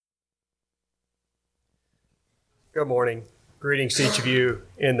Good morning. Greetings to each of you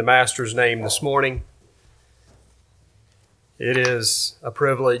in the Master's name this morning. It is a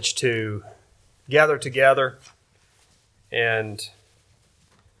privilege to gather together, and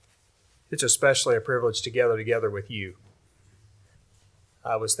it's especially a privilege to gather together with you.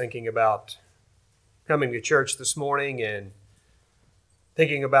 I was thinking about coming to church this morning and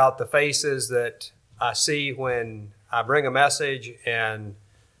thinking about the faces that I see when I bring a message, and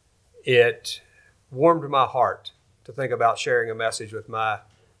it warmed my heart to think about sharing a message with my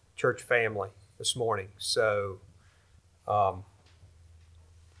church family this morning. So, I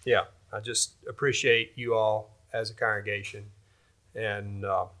just appreciate you all as a congregation and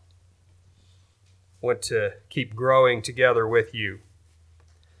want to keep growing together with you.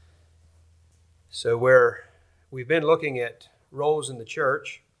 So we've been looking at roles in the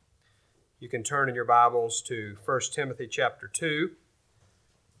church. You can turn in your Bibles to 1 Timothy chapter 2.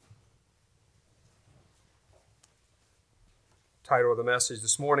 Title of the message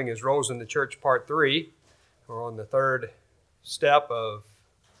this morning is Roles in the Church Part 3. We're on the third step of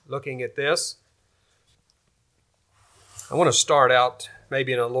looking at this. I want to start out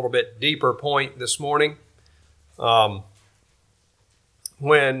maybe in a little bit deeper point this morning. When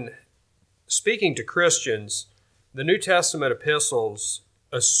speaking to Christians, the New Testament epistles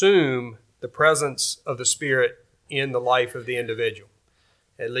assume the presence of the Spirit in the life of the individual,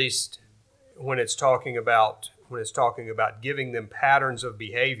 at least when it's talking about giving them patterns of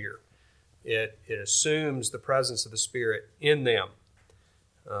behavior. It assumes the presence of the Spirit in them.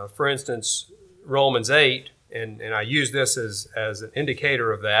 For instance, Romans 8, and I use this as an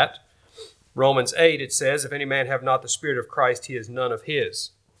indicator of that. Romans 8, it says, if any man have not the Spirit of Christ, he is none of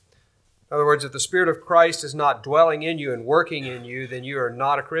his. In other words, if the Spirit of Christ is not dwelling in you and working in you, then you are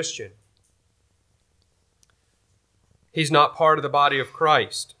not a Christian. He's not part of the body of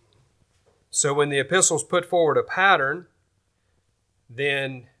Christ. So when the epistles put forward a pattern,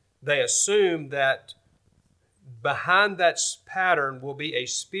 then they assume that behind that pattern will be a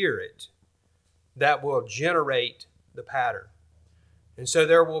spirit that will generate the pattern. And so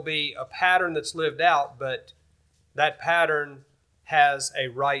there will be a pattern that's lived out, but that pattern has a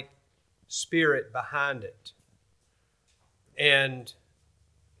right spirit behind it. And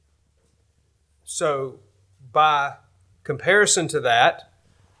so by comparison to that,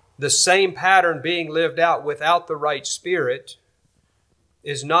 the same pattern being lived out without the right spirit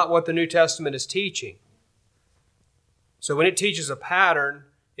is not what the New Testament is teaching. So when it teaches a pattern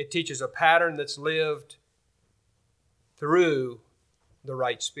that's lived through the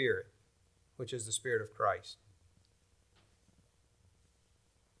right spirit, which is the Spirit of Christ.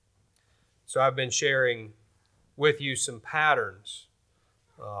 So I've been sharing with you some patterns.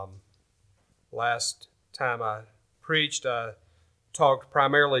 Last time I preached, I talked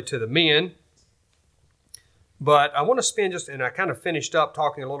primarily to the men, but I want to spend and I kind of finished up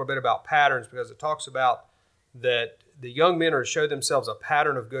talking a little bit about patterns because it talks about that the young men are to show themselves a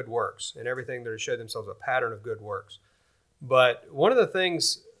pattern of good works, and everything they're to show themselves a pattern of good works. But one of the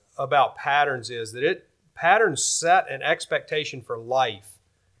things about patterns is that patterns set an expectation for life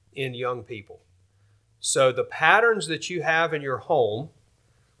in young people. So the patterns that you have in your home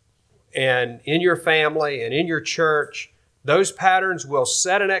and in your family and in your church, those patterns will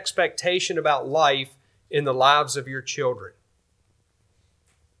set an expectation about life in the lives of your children.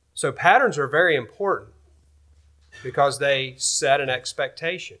 So patterns are very important because they set an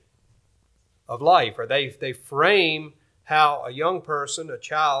expectation of life, or they frame how a young person, a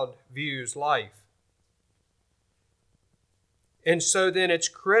child, views life. And so then it's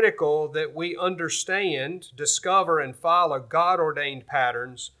critical that we understand, discover, and follow God-ordained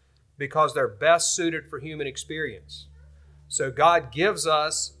patterns because they're best suited for human experience. So God gives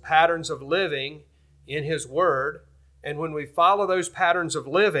us patterns of living in His Word, and when we follow those patterns of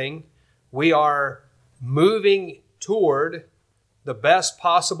living, we are moving toward the best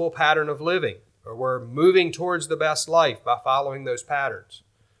possible pattern of living, or we're moving towards the best life by following those patterns.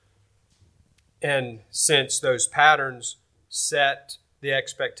 And since those patterns set the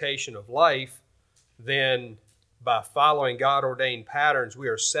expectation of life, then by following God-ordained patterns, we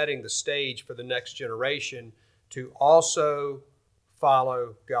are setting the stage for the next generation to also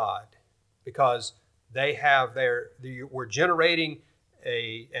follow God, because we're generating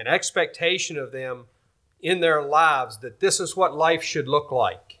an expectation of them in their lives that this is what life should look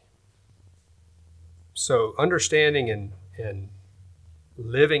like. So understanding and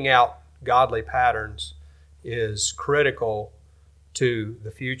living out godly patterns is critical to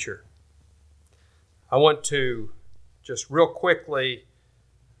the future. I want to just real quickly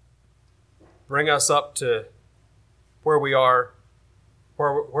bring us up to where we are,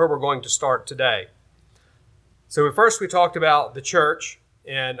 where we're going to start today. So first we talked about the church,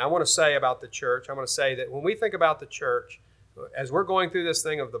 and I want to say about the church, I want to say that when we think about the church, as we're going through this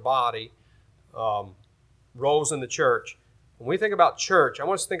thing of the body, roles in the church, when we think about church, I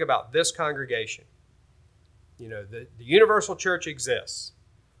want us to think about this congregation. You know, the universal church exists,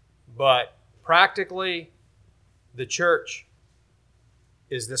 but practically the church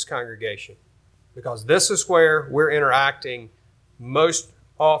is this congregation, because this is where we're interacting most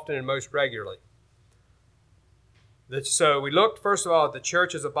often and most regularly. So we looked, first of all, at the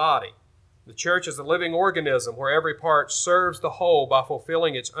church as a body. The church is a living organism where every part serves the whole by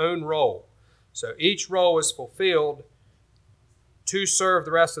fulfilling its own role. So each role is fulfilled to serve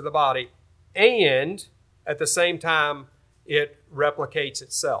the rest of the body, and at the same time, it replicates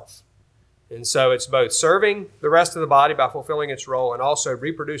itself. And so it's both serving the rest of the body by fulfilling its role and also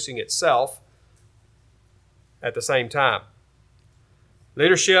reproducing itself at the same time.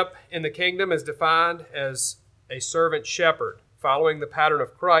 Leadership in the kingdom is defined as a servant shepherd, following the pattern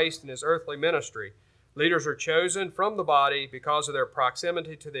of Christ in his earthly ministry. Leaders are chosen from the body because of their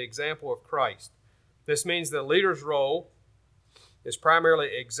proximity to the example of Christ. This means the leader's role is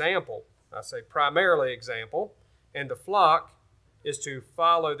primarily example. I say primarily example, and the flock is to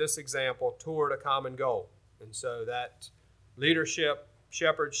follow this example toward a common goal. And so that leadership,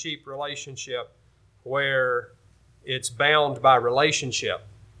 shepherd-sheep relationship, where it's bound by relationship.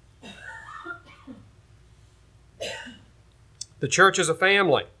 The church is a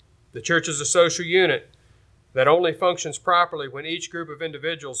family. The church is a social unit that only functions properly when each group of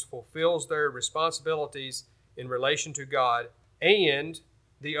individuals fulfills their responsibilities in relation to God and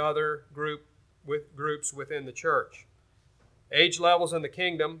the other groups within the church. Age levels in the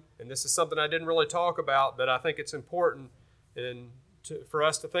kingdom, and this is something I didn't really talk about, but I think it's important for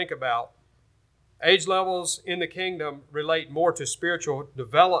us to think about. Age levels in the kingdom relate more to spiritual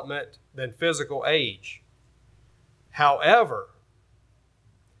development than physical age. However,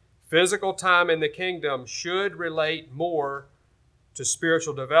 physical time in the kingdom should relate more to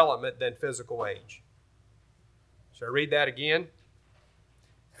spiritual development than physical age. Shall I read that again?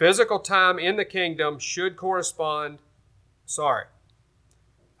 Physical time in the kingdom should correspond. Sorry,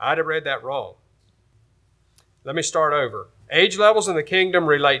 I'd have read that wrong. Let me start over. Age levels in the kingdom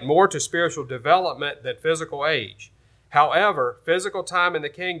relate more to spiritual development than physical age. However, physical time in the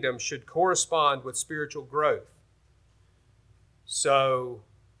kingdom should correspond with spiritual growth. So,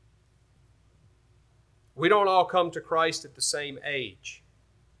 we don't all come to Christ at the same age,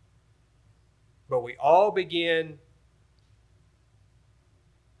 but we all begin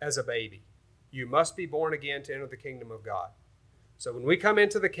as a baby. You must be born again to enter the kingdom of God. So when we come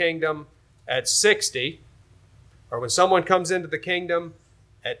into the kingdom at 60, or when someone comes into the kingdom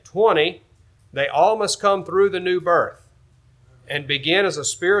at 20, they all must come through the new birth and begin as a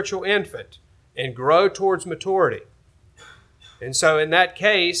spiritual infant and grow towards maturity. And so in that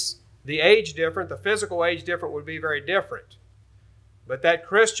case, the age different, the physical age different would be very different. But that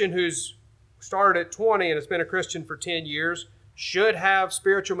Christian who's started at 20 and has been a Christian for 10 years should have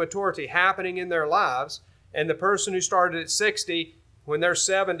spiritual maturity happening in their lives. And the person who started at 60, when they're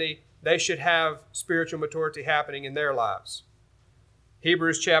 70, they should have spiritual maturity happening in their lives.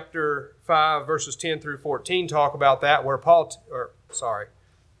 Hebrews chapter 5, verses 10 through 14 talk about that, where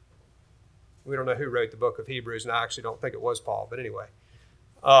we don't know who wrote the book of Hebrews, and I actually don't think it was Paul, but anyway.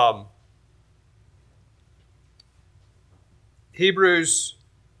 Hebrews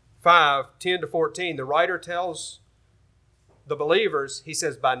 5, 10 to 14, the writer tells the believers, he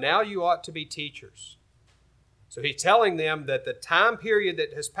says, by now you ought to be teachers. So he's telling them that the time period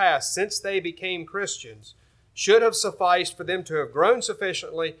that has passed since they became Christians should have sufficed for them to have grown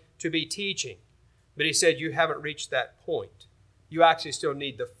sufficiently to be teaching. But he said, you haven't reached that point. You actually still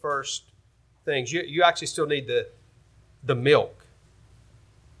need the first things. You actually still need the milk.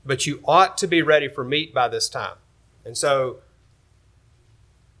 But you ought to be ready for meat by this time. And so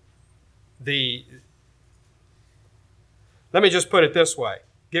let me just put it this way,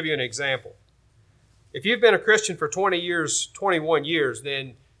 give you an example. If you've been a Christian for 20 years, 21 years,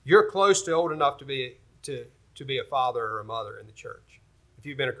 then you're close to old enough to be a father or a mother in the church. If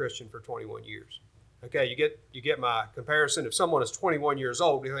you've been a Christian for 21 years. Okay, you get my comparison. If someone is 21 years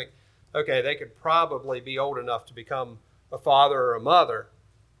old, you think, okay, they could probably be old enough to become a father or a mother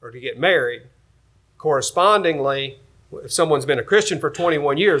or to get married. Correspondingly, if someone's been a Christian for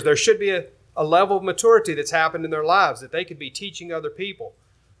 21 years, there should be a level of maturity that's happened in their lives that they could be teaching other people.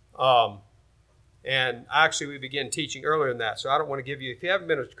 And actually, we began teaching earlier than that. So I don't want to give you, if you haven't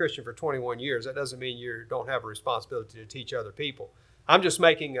been a Christian for 21 years, that doesn't mean you don't have a responsibility to teach other people. I'm just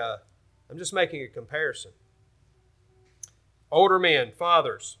making a comparison. Older men,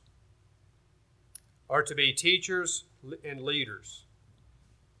 fathers, are to be teachers and leaders.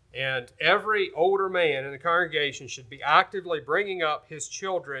 And every older man in the congregation should be actively bringing up his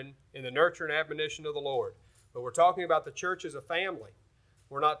children in the nurture and admonition of the Lord. But we're talking about the church as a family.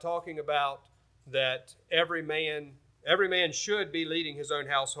 We're not talking about that every man should be leading his own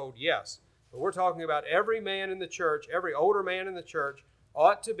household, yes. But we're talking about every man in the church, every older man in the church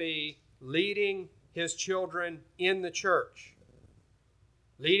ought to be leading his children in the church,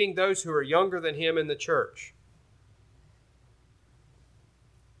 leading those who are younger than him in the church.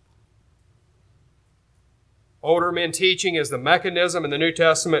 Older men teaching is the mechanism in the New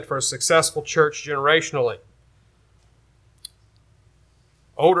Testament for a successful church generationally.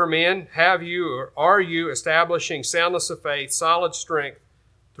 Older men, have you or are you establishing soundness of faith, solid strength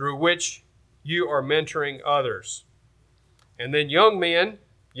through which you are mentoring others? And then young men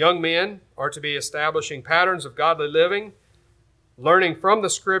are to be establishing patterns of godly living, learning from the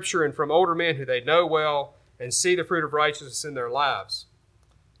Scripture and from older men who they know well and see the fruit of righteousness in their lives.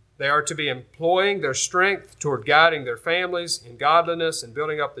 They are to be employing their strength toward guiding their families in godliness and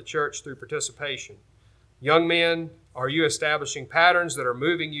building up the church through participation. Young men, are you establishing patterns that are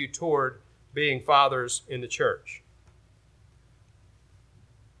moving you toward being fathers in the church?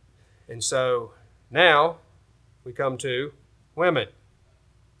 And so now we come to women.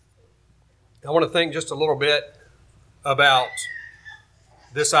 I want to think just a little bit about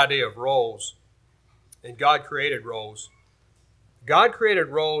this idea of roles and God created roles. God created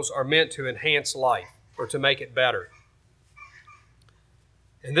roles are meant to enhance life or to make it better.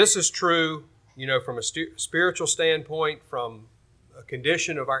 And this is true, from a spiritual standpoint, from a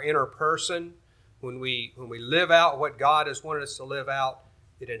condition of our inner person. When we live out what God has wanted us to live out,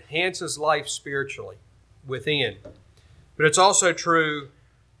 it enhances life spiritually within. But it's also true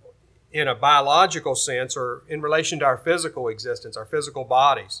in a biological sense or in relation to our physical existence, our physical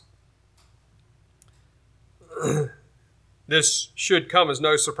bodies. This should come as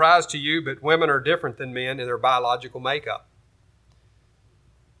no surprise to you, but women are different than men in their biological makeup.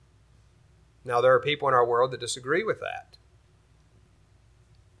 Now, there are people in our world that disagree with that.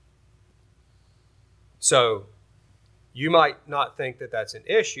 So, you might not think that that's an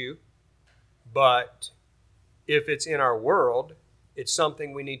issue, but if it's in our world, it's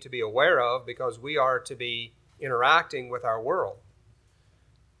something we need to be aware of because we are to be interacting with our world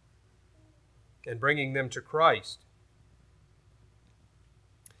and bringing them to Christ.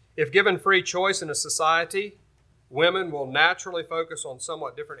 If given free choice in a society, women will naturally focus on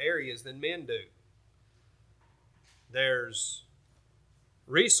somewhat different areas than men do. There's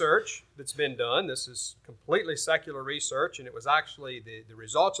research that's been done. This is completely secular research, and it was actually the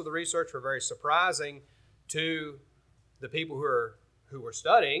results of the research were very surprising to the people who were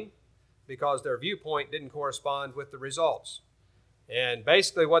studying because their viewpoint didn't correspond with the results. And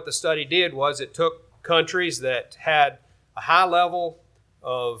basically what the study did was it took countries that had a high level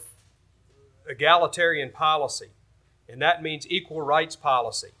of egalitarian policy, and that means equal rights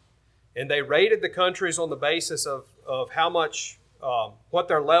policy. And they rated the countries on the basis of how much, what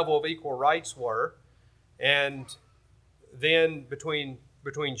their level of equal rights were, and then between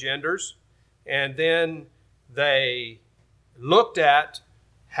genders, and then they looked at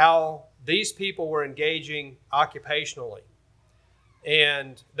how these people were engaging occupationally.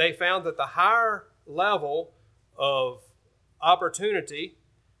 And they found that the higher level of opportunity,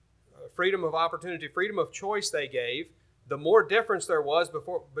 freedom of opportunity, freedom of choice they gave, the more difference there was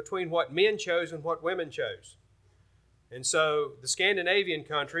between what men chose and what women chose. And so the Scandinavian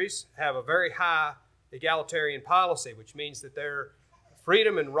countries have a very high egalitarian policy, which means that their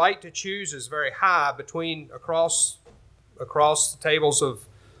freedom and right to choose is very high across the tables of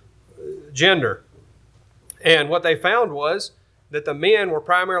gender. And what they found was that the men were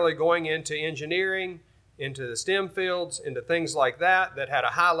primarily going into engineering, into the STEM fields, into things like that had a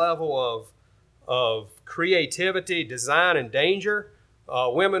high level of creativity, design, and danger.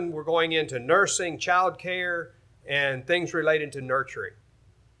 Women were going into nursing, childcare, and things related to nurturing.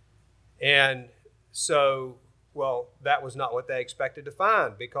 And so, that was not what they expected to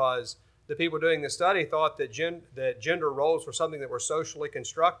find because the people doing the study thought that gender roles were something that were socially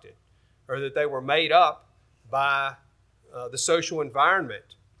constructed or that they were made up by the social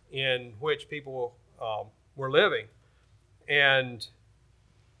environment in which people were living. And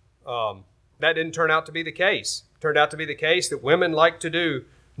that didn't turn out to be the case. It turned out to be the case that women like to do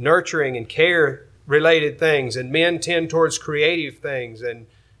nurturing and care-related things, and men tend towards creative things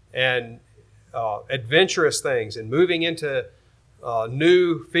and adventurous things and moving into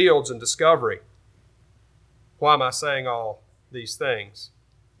new fields and discovery. Why am I saying all these things?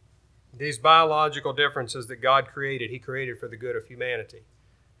 These biological differences that God created, He created for the good of humanity.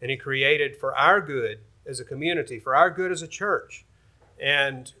 And He created for our good as a community, for our good as a church.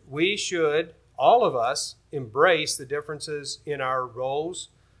 And we should, all of us, embrace the differences in our roles,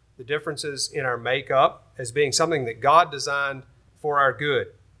 the differences in our makeup as being something that God designed for our good.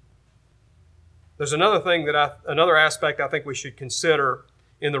 There's another aspect I think we should consider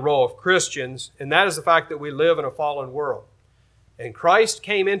in the role of Christians, and that is the fact that we live in a fallen world. And Christ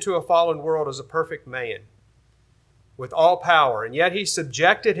came into a fallen world as a perfect man with all power, and yet He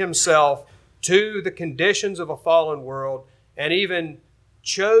subjected Himself to the conditions of a fallen world and even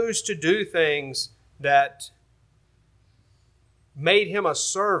chose to do things that made Him a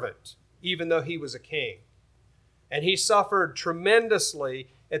servant, even though He was a king. And He suffered tremendously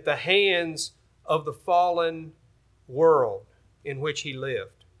at the hands of the fallen world in which He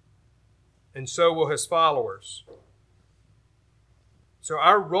lived. And so will His followers. So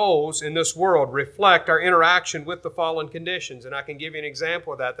our roles in this world reflect our interaction with the fallen conditions. And I can give you an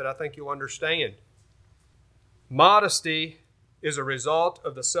example of that I think you'll understand. Modesty is a result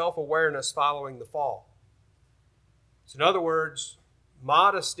of the self-awareness following the fall. So in other words,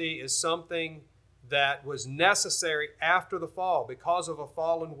 modesty is something that was necessary after the fall because of a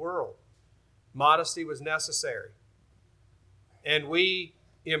fallen world. Modesty was necessary. And we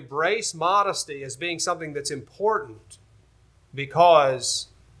embrace modesty as being something that's important because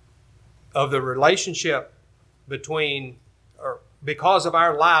of the relationship because of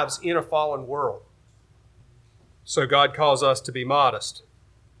our lives in a fallen world. So God calls us to be modest.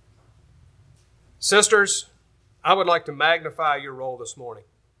 Sisters, I would like to magnify your role this morning.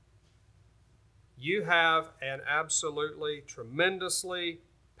 You have an absolutely, tremendously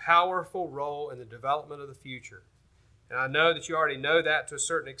powerful role in the development of the future. And I know that you already know that to a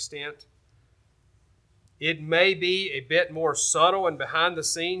certain extent. It may be a bit more subtle and behind the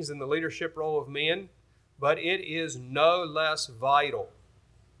scenes than the leadership role of men, but it is no less vital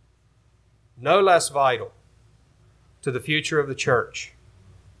to the future of the church.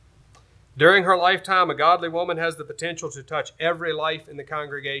 During her lifetime, a godly woman has the potential to touch every life in the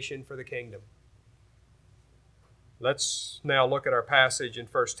congregation for the kingdom. Let's now look at our passage in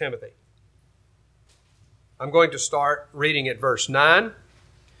 1 Timothy. I'm going to start reading at verse 9,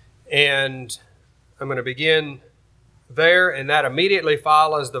 and I'm going to begin there, and that immediately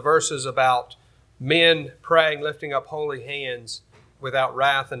follows the verses about men praying, lifting up holy hands without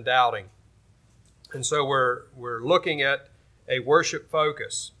wrath and doubting. And so we're looking at a worship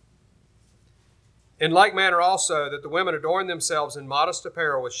focus. In like manner also, that the women adorn themselves in modest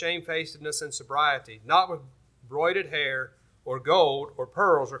apparel with shamefacedness and sobriety, not with broided hair or gold or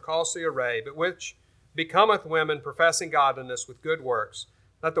pearls or costly array, but which becometh women professing godliness with good works.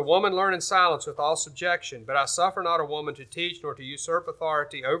 Let the woman learn in silence with all subjection. But I suffer not a woman to teach nor to usurp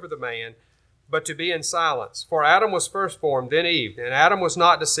authority over the man, but to be in silence. For Adam was first formed, then Eve. And Adam was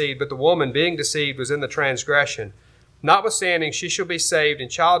not deceived, but the woman, being deceived, was in the transgression. Notwithstanding, she shall be saved in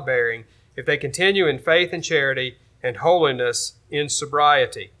childbearing, if they continue in faith and charity and holiness in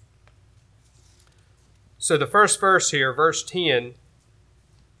sobriety. So the first verse here, verse 10,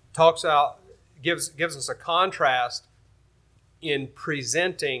 gives us a contrast in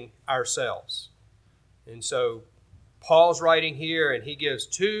presenting ourselves. And so Paul's writing here, and he gives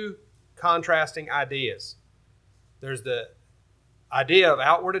two contrasting ideas. There's the idea of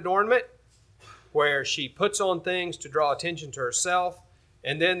outward adornment, where she puts on things to draw attention to herself,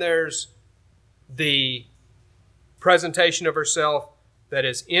 and then there's the presentation of herself that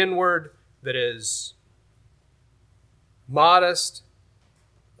is inward, that is modest,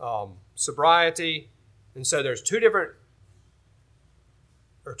 sobriety. And so there's two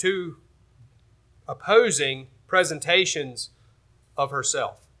opposing presentations of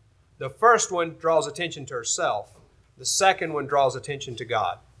herself. The first one draws attention to herself. The second one draws attention to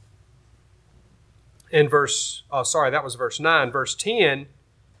God. In that was verse 9. Verse 10,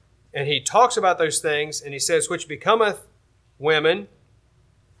 and he talks about those things, and he says, which becometh women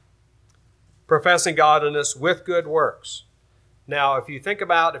professing godliness with good works. Now, if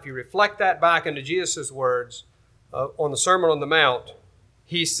you reflect that back into Jesus' words on the Sermon on the Mount,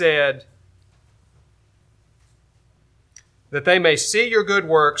 he said that they may see your good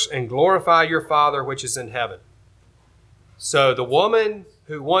works and glorify your Father which is in heaven. So the woman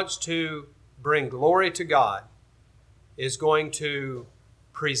who wants to bring glory to God is going to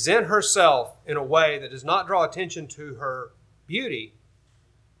present herself in a way that does not draw attention to her beauty,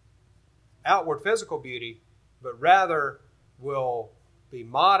 outward physical beauty, but rather will be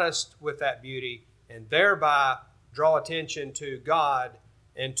modest with that beauty and thereby draw attention to God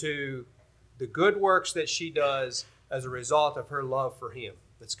and to the good works that she does as a result of her love for Him,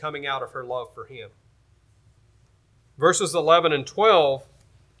 that's coming out of her love for Him. Verses 11 and 12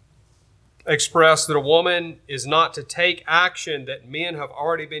 express that a woman is not to take action that men have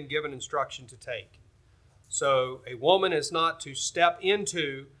already been given instruction to take. So a woman is not to step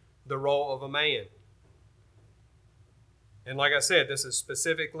into the role of a man. And like I said, this is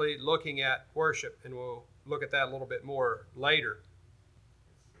specifically looking at worship, and we'll look at that a little bit more later.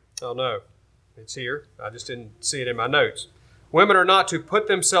 Oh no, it's here. I just didn't see it in my notes. Women are not to put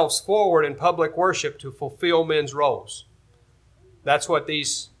themselves forward in public worship to fulfill men's roles.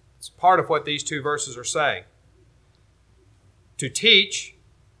 It's part of what these two verses are saying. To teach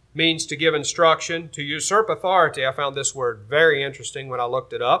means to give instruction. To usurp authority, I found this word very interesting when I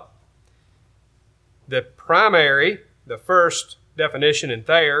looked it up. The first definition in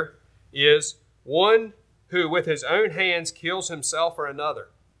Thayer is one who with his own hands kills himself or another.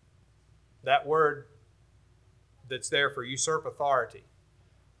 That word that's there for usurp authority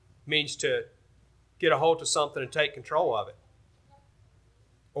means to get a hold of something and take control of it.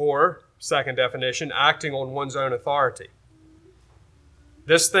 Or, second definition, acting on one's own authority.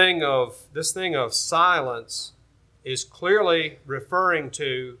 This thing of silence is clearly referring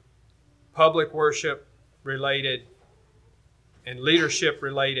to public worship related and leadership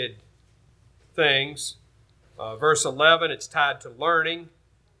related things. Verse 11, it's tied to learning.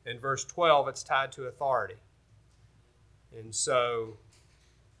 And verse 12, it's tied to authority. And so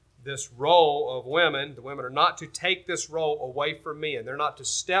this role of women, the women are not to take this role away from men. They're not to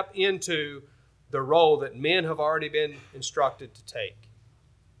step into the role that men have already been instructed to take.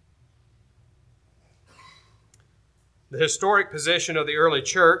 The historic position of the early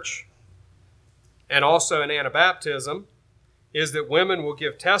church, and also in Anabaptism, is that women will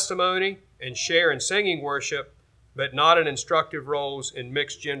give testimony and share in singing worship, but not in instructive roles in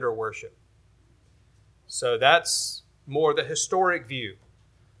mixed gender worship. So that's more the historic view.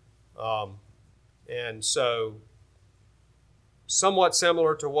 And so somewhat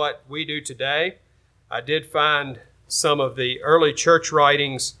similar to what we do today, I did find some of the early church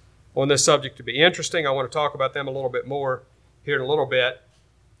writings on this subject to be interesting. I want to talk about them a little bit more here in a little bit.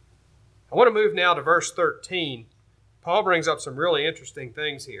 I want to move now to verse 13. Paul brings up some really interesting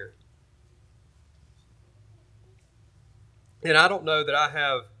things here. And I don't know that I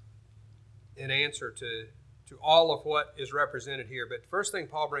have an answer to all of what is represented here, but the first thing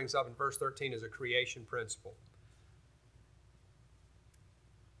Paul brings up in verse 13 is a creation principle.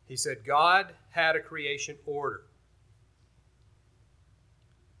 He said, God had a creation order.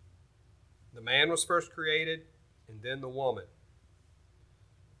 The man was first created, and then the woman.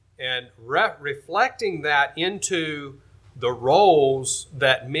 And reflecting that into the roles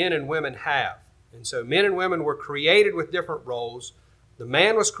that men and women have. And so men and women were created with different roles. The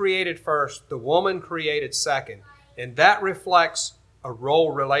man was created first, the woman created second. And that reflects a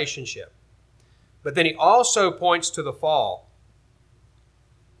role relationship. But then he also points to the fall,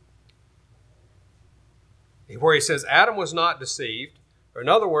 where he says Adam was not deceived. Or in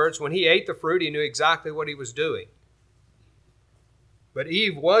other words, when he ate the fruit, he knew exactly what he was doing. But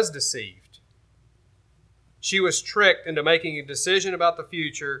Eve was deceived. She was tricked into making a decision about the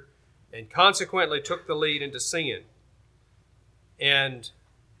future and consequently took the lead into sin. And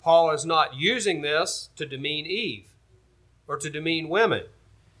Paul is not using this to demean Eve or to demean women.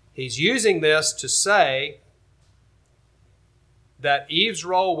 He's using this to say that Eve's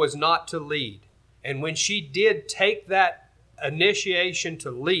role was not to lead. And when she did take that initiation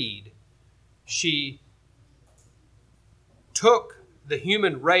to lead, she took the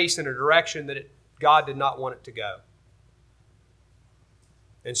human race in a direction that God did not want it to go.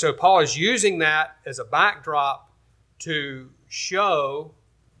 And so Paul is using that as a backdrop to show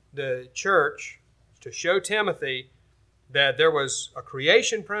the church, to show Timothy that there was a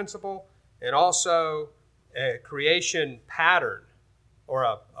creation principle and also a creation pattern, or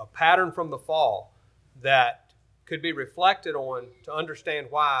a pattern from the fall that could be reflected on to understand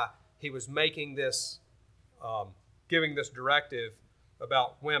why he was making this, giving this directive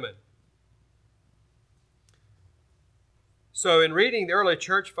about women. So in reading the early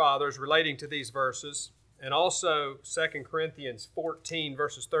church fathers relating to these verses, and also 2 Corinthians 14,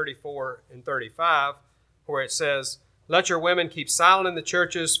 verses 34 and 35, where it says, "Let your women keep silent in the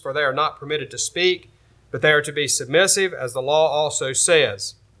churches, for they are not permitted to speak, but they are to be submissive, as the law also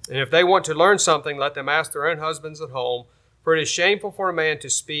says. And if they want to learn something, let them ask their own husbands at home, for it is shameful for a man to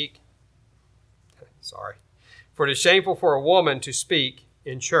speak." For it is shameful for a woman to speak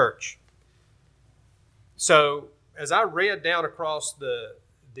in church. So, as I read down across the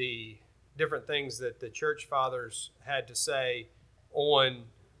different things that the church fathers had to say on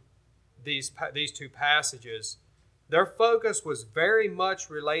these two passages, their focus was very much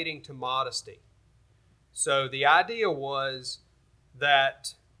relating to modesty. So the idea was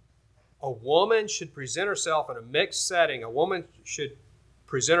that a woman should present herself in a mixed setting. A woman should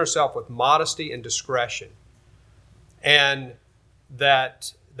present herself with modesty and discretion. And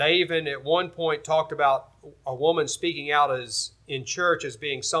that they even at one point talked about a woman speaking out as in church as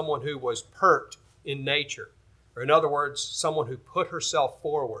being someone who was pert in nature. Or in other words, someone who put herself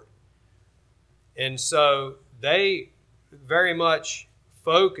forward. And so they very much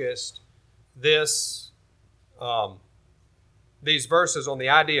focused these verses on the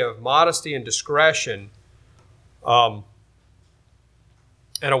idea of modesty and discretion, and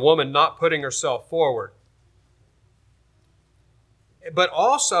a woman not putting herself forward. But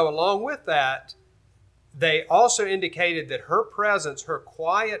also, along with that, they also indicated that her presence, her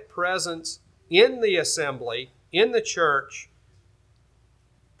quiet presence in the assembly, in the church,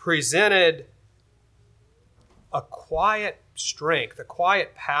 presented a quiet strength, a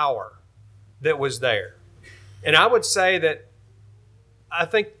quiet power that was there. And I would say that I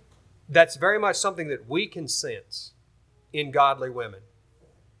think that's very much something that we can sense in godly women,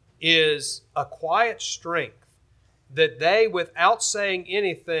 is a quiet strength that they, without saying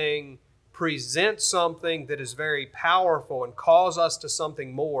anything, present something that is very powerful and calls us to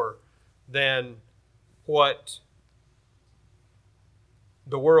something more than what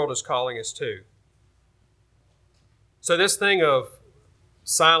the world is calling us to. So this thing of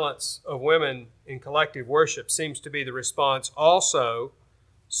silence of women in collective worship seems to be the response also,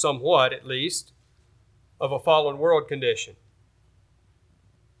 somewhat at least, of a fallen world condition.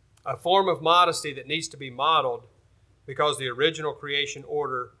 A form of modesty that needs to be modeled because the original creation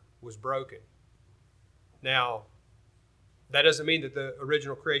order was broken. Now, that doesn't mean that the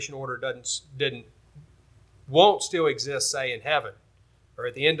original creation order won't still exist, say, in heaven or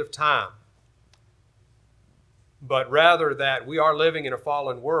at the end of time. But rather that we are living in a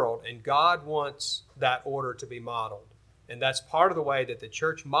fallen world, and God wants that order to be modeled. And that's part of the way that the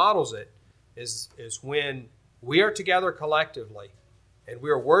church models it is when we are together collectively and we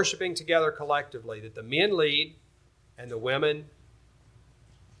are worshiping together collectively, that the men lead and the women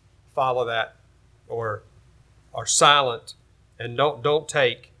follow that or are silent and don't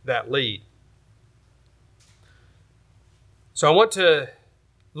take that lead. So I want to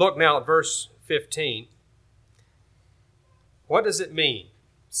look now at verse 15. What does it mean,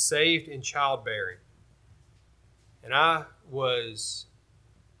 saved in childbearing? And I was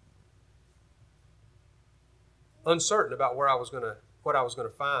uncertain about what I was going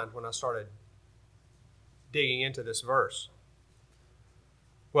to find when I started digging into this verse.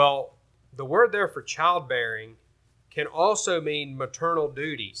 Well, the word there for childbearing can also mean maternal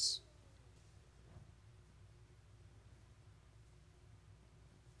duties.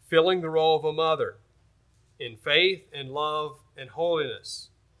 Filling the role of a mother in faith and love and holiness.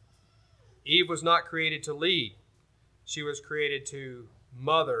 Eve was not created to lead. She was created to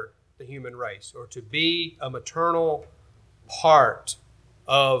mother the human race, or to be a maternal part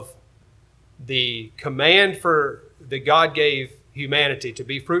of the command that God gave humanity to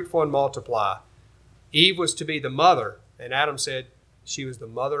be fruitful and multiply. Eve was to be the mother, and Adam said she was the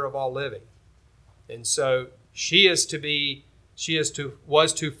mother of all living. And so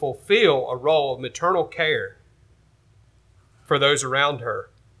was to fulfill a role of maternal care for those around her,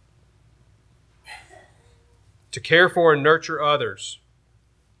 to care for and nurture others.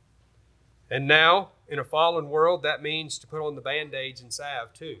 And now, in a fallen world, that means to put on the Band-Aids and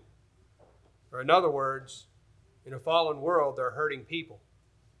salve too. Or in other words, in a fallen world, there are hurting people.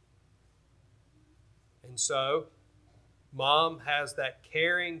 And so, mom has that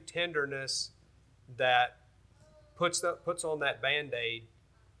caring tenderness that puts on that Band-Aid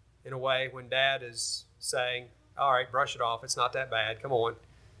in a way when dad is saying, all right, brush it off. It's not that bad. Come on.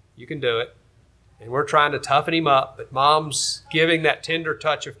 You can do it. And we're trying to toughen him up, but mom's giving that tender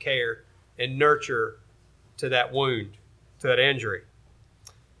touch of care and nurture to that wound, to that injury.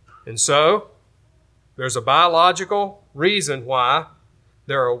 And so, there's a biological reason why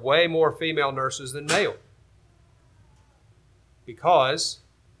there are way more female nurses than male. Because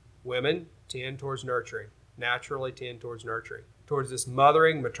women tend towards nurturing, naturally tend towards nurturing, towards this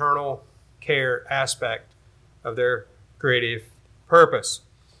mothering, maternal care aspect of their creative purpose.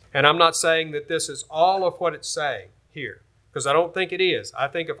 And I'm not saying that this is all of what it's saying here, because I don't think it is. I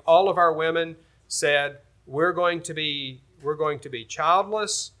think if all of our women said, we're going to be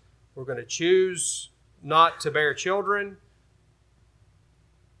childless, we're going to choose not to bear children,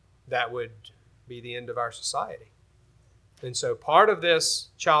 that would be the end of our society. And so part of this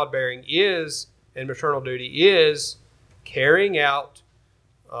childbearing and maternal duty is carrying out,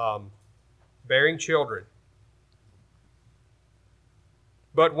 bearing children.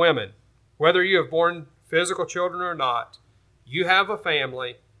 But women, whether you have borne physical children or not, you have a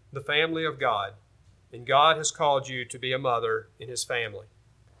family the family of God, and God has called you to be a mother in His family.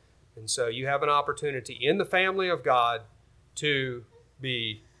 And so you have an opportunity in the family of God to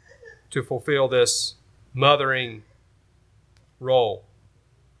fulfill this mothering role.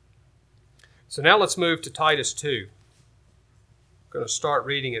 So now let's move to Titus 2. I'm going to start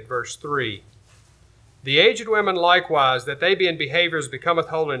reading at verse 3. The aged women likewise, that they be in behaviors becometh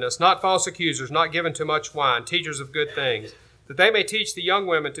holiness, not false accusers, not given to much wine, teachers of good things, that they may teach the young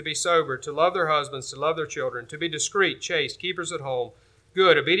women to be sober, to love their husbands, to love their children, to be discreet, chaste, keepers at home,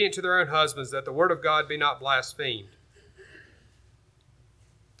 good, obedient to their own husbands, that the word of God be not blasphemed.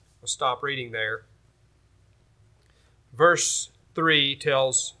 I'll stop reading there. Verse 3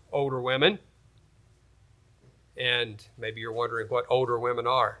 tells older women, and maybe you're wondering what older women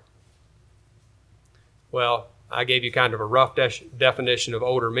are. Well, I gave you kind of a rough definition of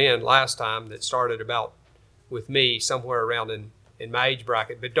older men last time that started about with me somewhere around in my age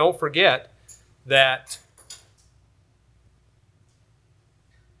bracket. But don't forget that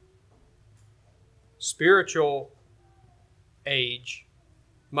spiritual age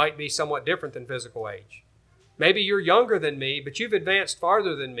might be somewhat different than physical age. Maybe you're younger than me, but you've advanced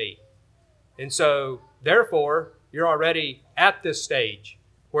farther than me. And so, therefore, you're already at this stage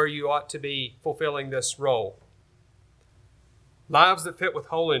where you ought to be fulfilling this role. Lives that fit with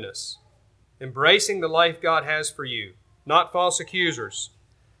holiness, embracing the life God has for you, not false accusers.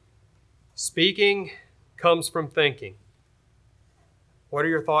 Speaking comes from thinking. What are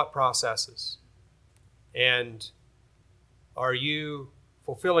your thought processes? And are you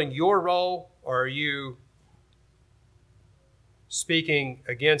fulfilling your role, or are you speaking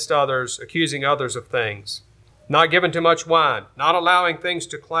against others, accusing others of things? Not given to much wine, not allowing things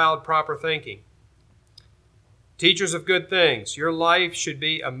to cloud proper thinking. Teachers of good things. Your life should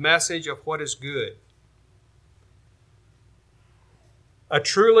be a message of what is good. A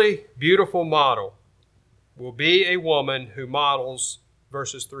truly beautiful model will be a woman who models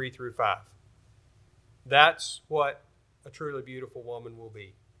verses 3 through 5. That's what a truly beautiful woman will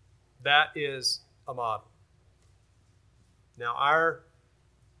be. That is a model. Now,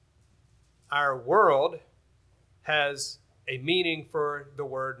 our world has a meaning for the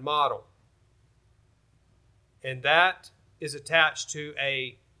word model. And that is attached to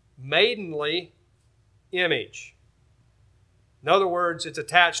a maidenly image. In other words, it's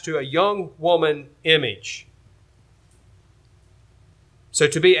attached to a young woman image. So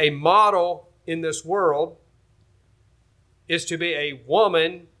to be a model in this world is to be a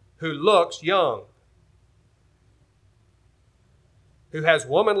woman who looks young, who has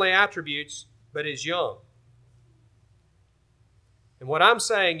womanly attributes but is young. And what I'm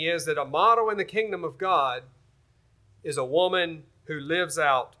saying is that a model in the kingdom of God is a woman who lives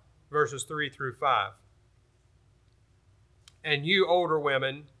out verses 3 through 5. And you older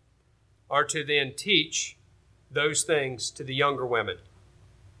women are to then teach those things to the younger women.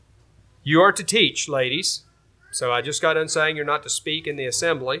 You are to teach, ladies. So I just got done saying you're not to speak in the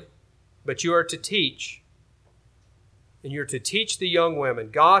assembly, but you are to teach. And you're to teach the young women.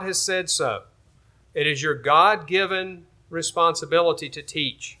 God has said so. It is your God-given responsibility to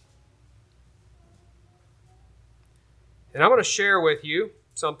teach. And I'm going to share with you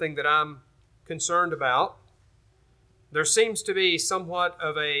something that I'm concerned about. There seems to be somewhat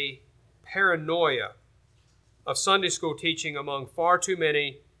of a paranoia of Sunday school teaching among far too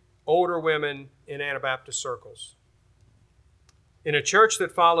many older women in Anabaptist circles. In a church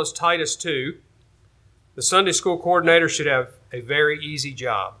that follows Titus 2, the Sunday school coordinator should have a very easy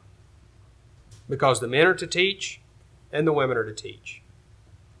job, because the men are to teach and the women are to teach.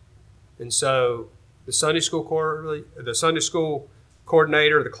 And so the Sunday school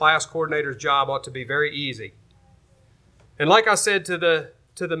coordinator, the class coordinator's job ought to be very easy. And like I said to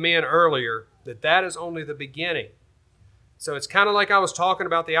the men earlier, that is only the beginning. So it's kind of like I was talking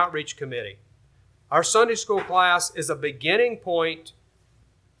about the outreach committee. Our Sunday school class is a beginning point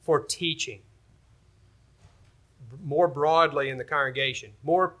for teaching more broadly in the congregation,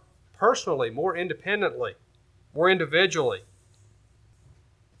 more personally, more independently, more individually.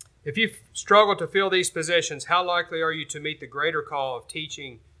 If you struggle to fill these positions, how likely are you to meet the greater call of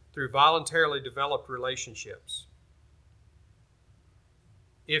teaching through voluntarily developed relationships?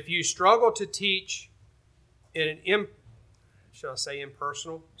 If you struggle to teach in an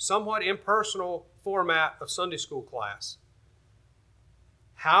somewhat impersonal format of Sunday school class,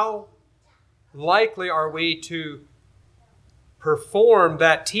 how likely are we to perform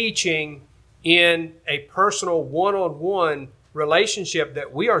that teaching in a personal one-on-one relationship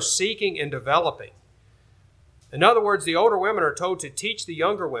that we are seeking and developing? In other words, the older women are told to teach the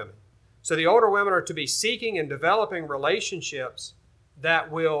younger women. So the older women are to be seeking and developing relationships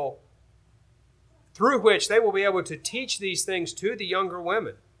through which they will be able to teach these things to the younger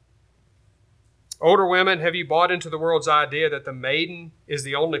women. Older women, have you bought into the world's idea that the maiden is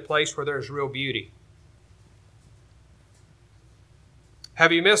the only place where there's real beauty?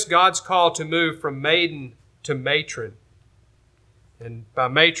 Have you missed God's call to move from maiden to matron? And by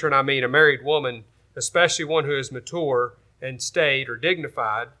matron, I mean a married woman, especially one who is mature and staid or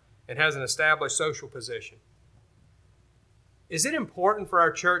dignified and has an established social position. Is it important for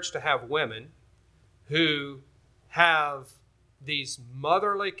our church to have women who have these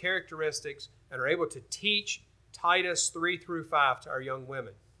motherly characteristics and are able to teach Titus 3 through 5 to our young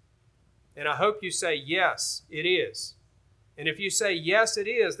women? And I hope you say, yes, it is. And if you say, yes, it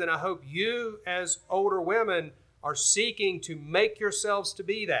is, then I hope you as older women are seeking to make yourselves to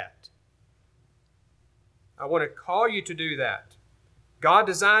be that. I want to call you to do that. God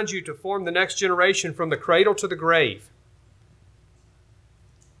designed you to form the next generation from the cradle to the grave.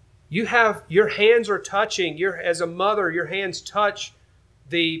 Your hands are touching, as a mother, your hands touch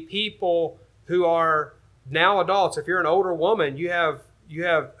the people who are now adults. If you're an older woman, you have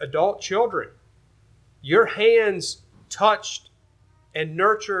adult children. Your hands touched and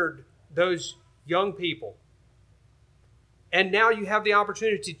nurtured those young people. And now you have the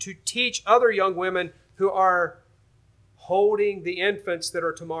opportunity to teach other young women who are holding the infants that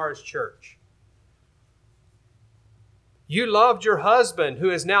are tomorrow's church. You loved your husband, who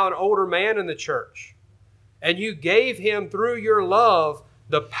is now an older man in the church, and you gave him, through your love,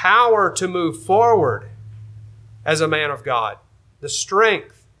 the power to move forward as a man of God, the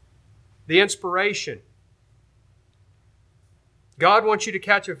strength, the inspiration. God wants you to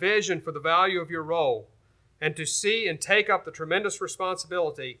catch a vision for the value of your role and to see and take up the tremendous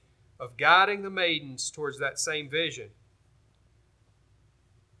responsibility of guiding the maidens towards that same vision.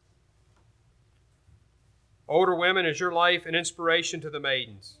 Older women, is your life an inspiration to the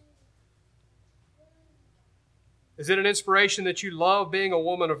maidens? Is it an inspiration that you love being a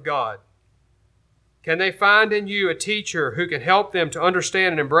woman of God? Can they find in you a teacher who can help them to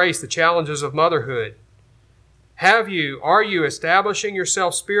understand and embrace the challenges of motherhood? Are you establishing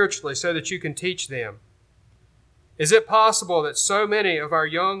yourself spiritually so that you can teach them? Is it possible that so many of our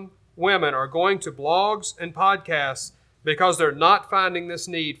young women are going to blogs and podcasts because they're not finding this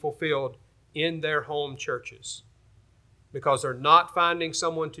need fulfilled in their home churches? Because they're not finding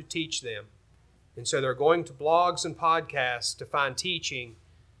someone to teach them. And so they're going to blogs and podcasts to find teaching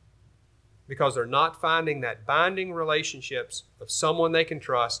because they're not finding that binding relationships of someone they can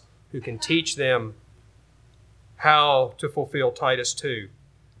trust who can teach them how to fulfill Titus 2.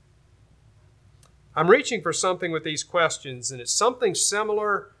 I'm reaching for something with these questions, and it's something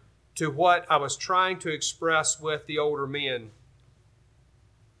similar to what I was trying to express with the older men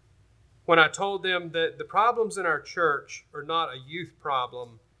when I told them that the problems in our church are not a youth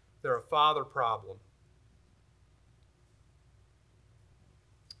problem, they're a father problem.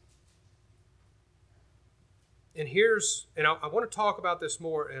 And I want to talk about this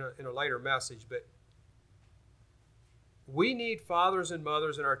more in a later message, but we need fathers and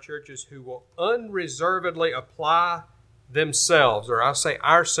mothers in our churches who will unreservedly apply themselves, or I'll say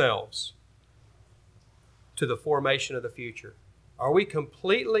ourselves, to the formation of the future. Are we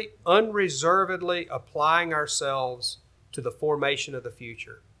completely unreservedly applying ourselves to the formation of the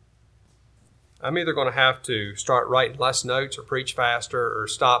future? I'm either going to have to start writing less notes or preach faster or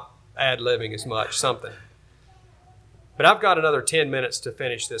stop ad-libbing as much, something. But I've got another 10 minutes to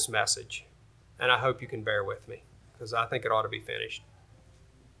finish this message, and I hope you can bear with me, because I think it ought to be finished.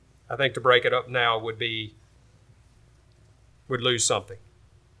 I think to break it up now would lose something.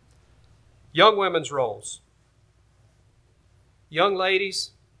 Young women's roles. Young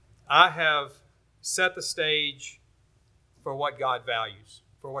ladies, I have set the stage for what God values,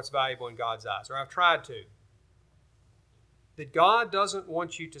 for what's valuable in God's eyes, or I've tried to. That God doesn't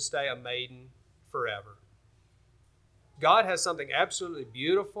want you to stay a maiden forever. God has something absolutely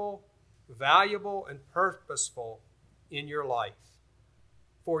beautiful, valuable, and purposeful in your life,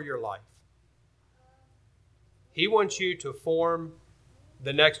 for your life. He wants you to form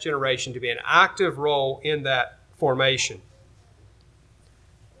the next generation, to be an active role in that formation.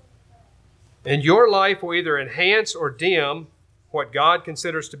 And your life will either enhance or dim what God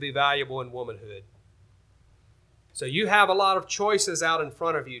considers to be valuable in womanhood. So you have a lot of choices out in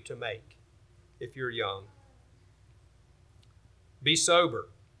front of you to make if you're young. Be sober.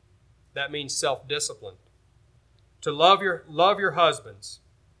 That means self-disciplined. To love your husbands.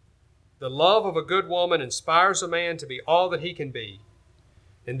 The love of a good woman inspires a man to be all that he can be.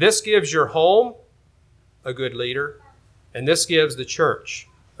 And this gives your home a good leader, and this gives the church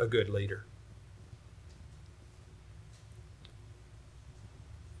a good leader.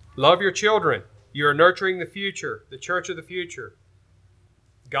 Love your children. You are nurturing the future, the church of the future.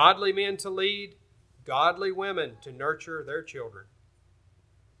 Godly men to lead, godly women to nurture their children.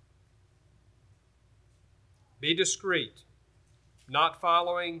 Be discreet, not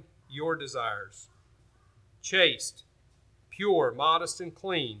following your desires. Chaste, pure, modest, and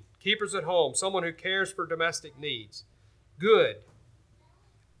clean. Keepers at home, someone who cares for domestic needs. Good.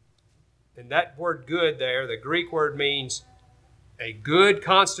 And that word good there, the Greek word means a good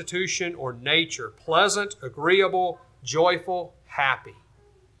constitution or nature. Pleasant, agreeable, joyful, happy.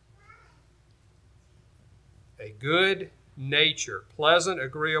 A good nature. Pleasant,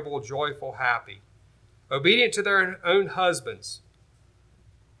 agreeable, joyful, happy. Obedient to their own husbands.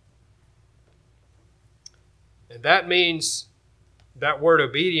 And that means, that word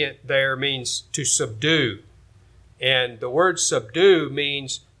obedient there means to subdue. And the word subdue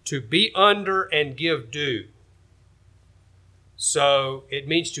means to be under and give due. So it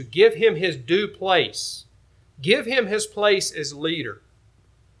means to give him his due place. Give him his place as leader.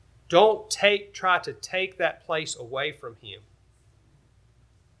 Don't try to take that place away from him.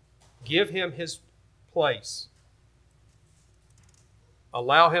 Give him his place.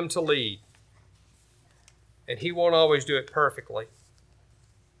 Allow him to lead. And he won't always do it perfectly.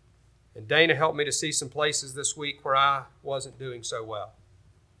 And Dana helped me to see some places this week where I wasn't doing so well.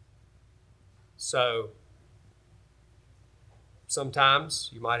 So sometimes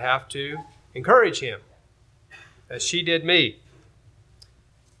you might have to encourage him, as she did me.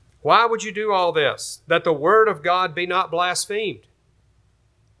 Why would you do all this? That the word of God be not blasphemed.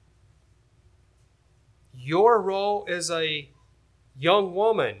 Your role as a young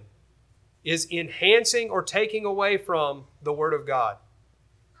woman is enhancing or taking away from the word of God.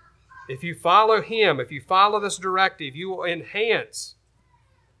 If you follow him, if you follow this directive, you will enhance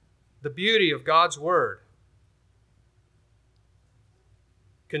the beauty of God's word.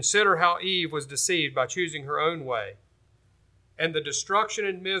 Consider how Eve was deceived by choosing her own way and the destruction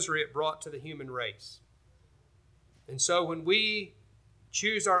and misery it brought to the human race. And so when we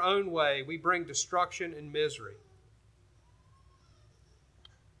choose our own way, we bring destruction and misery.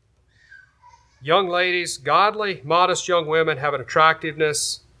 Young ladies, godly, modest young women have an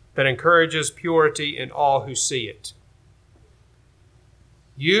attractiveness that encourages purity in all who see it.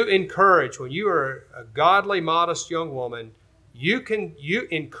 You encourage, when you are a godly, modest young woman, you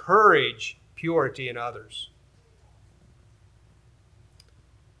encourage purity in others.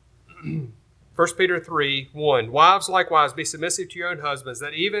 1 Peter 3:1. Wives, likewise, be submissive to your own husbands,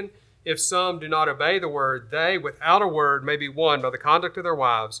 that even if some do not obey the word, they, without a word, may be won by the conduct of their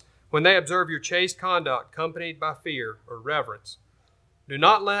wives, when they observe your chaste conduct, accompanied by fear or reverence. Do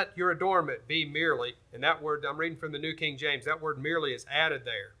not let your adornment be merely, and that word, I'm reading from the New King James, that word merely is added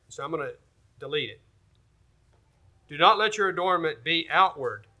there, so I'm going to delete it. Do not let your adornment be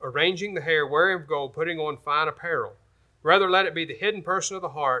outward, arranging the hair, wearing of gold, putting on fine apparel. Rather, let it be the hidden person of the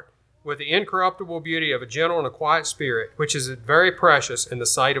heart, with the incorruptible beauty of a gentle and a quiet spirit, which is very precious in the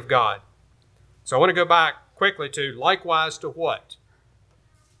sight of God. So I want to go back quickly to likewise to what?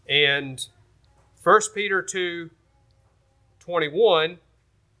 And 1 Peter 2:21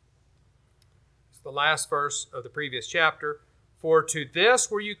 is the last verse of the previous chapter. For to this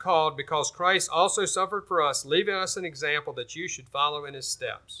were you called, because Christ also suffered for us, leaving us an example that you should follow in his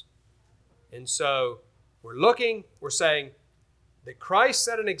steps. And so we're saying that Christ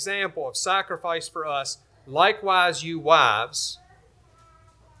set an example of sacrifice for us. Likewise, you wives,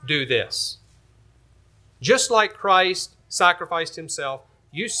 do this. Just like Christ sacrificed himself,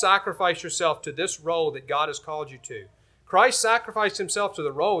 you sacrifice yourself to this role that God has called you to. Christ sacrificed himself to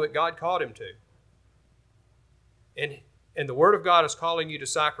the role that God called him to. And the Word of God is calling you to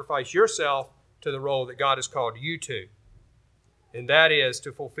sacrifice yourself to the role that God has called you to. And that is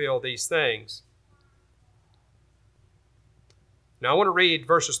to fulfill these things. Now I want to read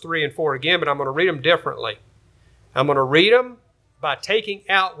verses 3 and 4 again, but I'm going to read them differently. I'm going to read them by taking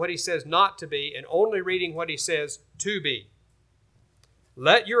out what he says not to be and only reading what he says to be.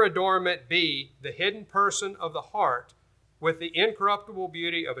 Let your adornment be the hidden person of the heart, with the incorruptible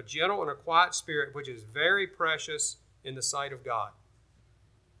beauty of a gentle and a quiet spirit, which is very precious in the sight of God.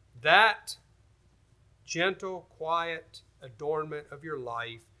 That gentle, quiet adornment of your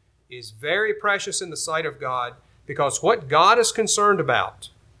life is very precious in the sight of God, because what God is concerned about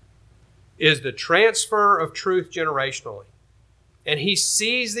is the transfer of truth generationally. And he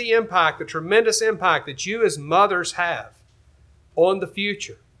sees the impact, the tremendous impact that you as mothers have on the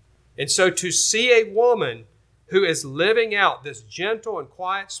future. And so to see a woman who is living out this gentle and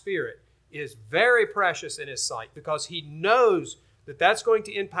quiet spirit is very precious in his sight, because he knows that that's going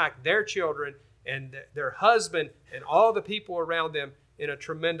to impact their children and their husband and all the people around them in a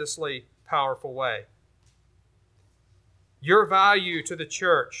tremendously powerful way. Your value to the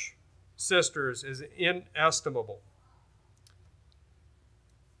church, sisters, is inestimable.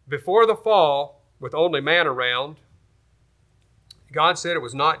 Before the fall, with only man around, God said it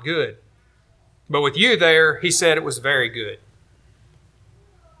was not good. But with you there, He said it was very good.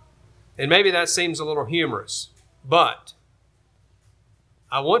 And maybe that seems a little humorous, but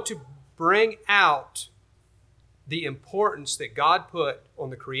I want to bring out the importance that God put on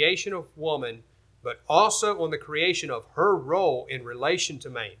the creation of woman, but also on the creation of her role in relation to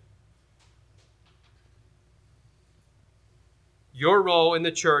man. Your role in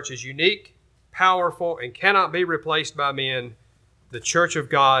the church is unique, powerful, and cannot be replaced by men. The church of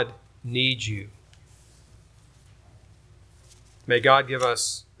God needs you. May God give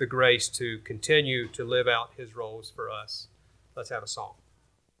us the grace to continue to live out His roles for us. Let's have a song.